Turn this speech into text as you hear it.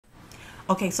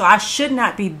Okay, so I should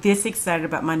not be this excited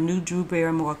about my new Drew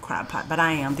Barrymore Crockpot, but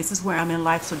I am. This is where I'm in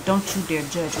life, so don't you dare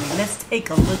judge me. Let's take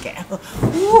a look at her.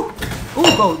 Ooh,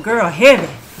 ooh, go girl,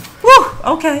 heavy.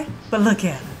 Woo, okay, but look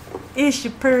at her. Is she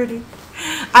pretty?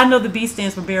 I know the B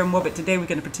stands for Barrymore, but today we're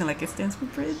going to pretend like it stands for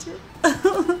Bridget.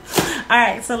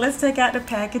 Alright, so let's take out the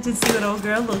package and see what old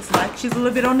girl looks like. She's a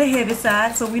little bit on the heavy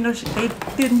side, so we know they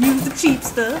didn't use the cheap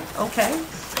stuff. Okay.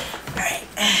 Alright.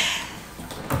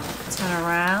 Turn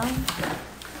around.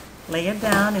 Lay it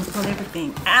down and pull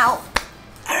everything out.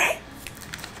 Alright.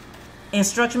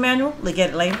 Instruction manual. Look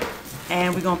at it later.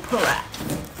 And we're going to pull it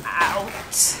out.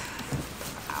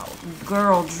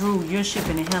 Girl, Drew, you're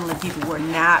shipping and handling people. We're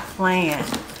not playing.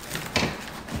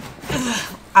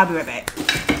 I'll be right back.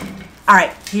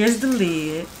 Alright, here's the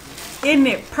lid. Isn't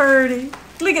it pretty?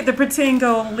 Look at the pretend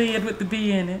gold lid with the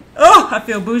B in it. Oh, I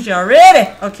feel bougie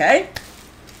already. Okay.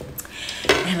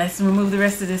 And let's remove the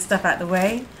rest of this stuff out the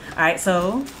way. Alright,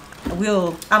 so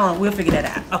we'll figure that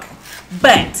out. Okay.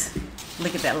 But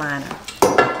look at that liner.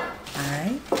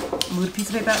 Alright. Move the piece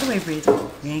of paper out the way, Bridget.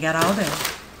 We ain't got all day.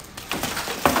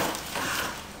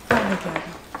 Look at it.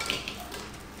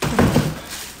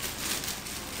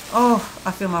 Oh,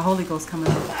 I feel my Holy Ghost coming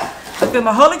on. I feel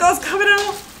my Holy Ghost coming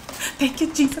on. Thank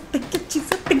you, Jesus. Thank you, Jesus.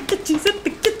 Thank you, Jesus.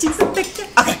 Thank you, Jesus. Thank you.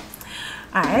 Okay.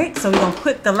 Alright, so we're going to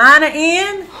put the liner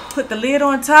in. Put the lid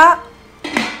on top.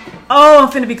 Oh, I'm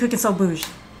finna be cooking so bougie.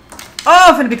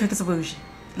 Oh, I'm finna be cooking so bougie.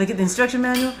 Look at the instruction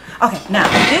manual. Okay, now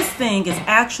this thing is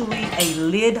actually a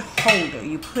lid holder.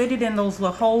 You put it in those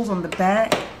little holes on the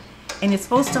back. And it's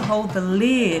supposed to hold the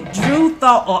lid. Drew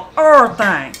thought of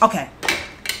thing. Okay.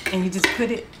 And you just put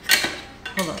it.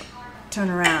 Hold up. Turn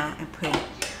around and put it.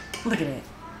 Look at it.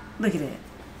 Look at it.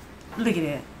 Look at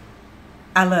it.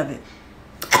 I love it.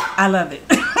 I love it.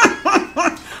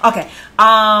 Okay.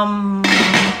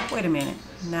 Wait a minute.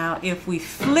 Now if we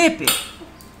flip it.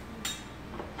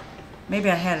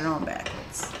 Maybe I had it on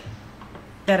backwards.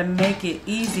 That'll make it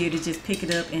easier to just pick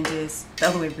it up and just the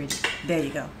other way, Bridget. There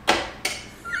you go.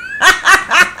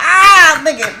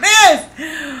 Look at this.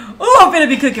 Oh, I'm gonna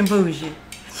be cooking bougie.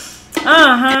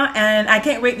 And I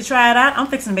can't wait to try it out. I'm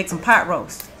fixing to make some pot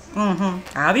roast.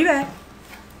 I'll be back.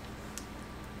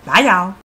 Bye, y'all.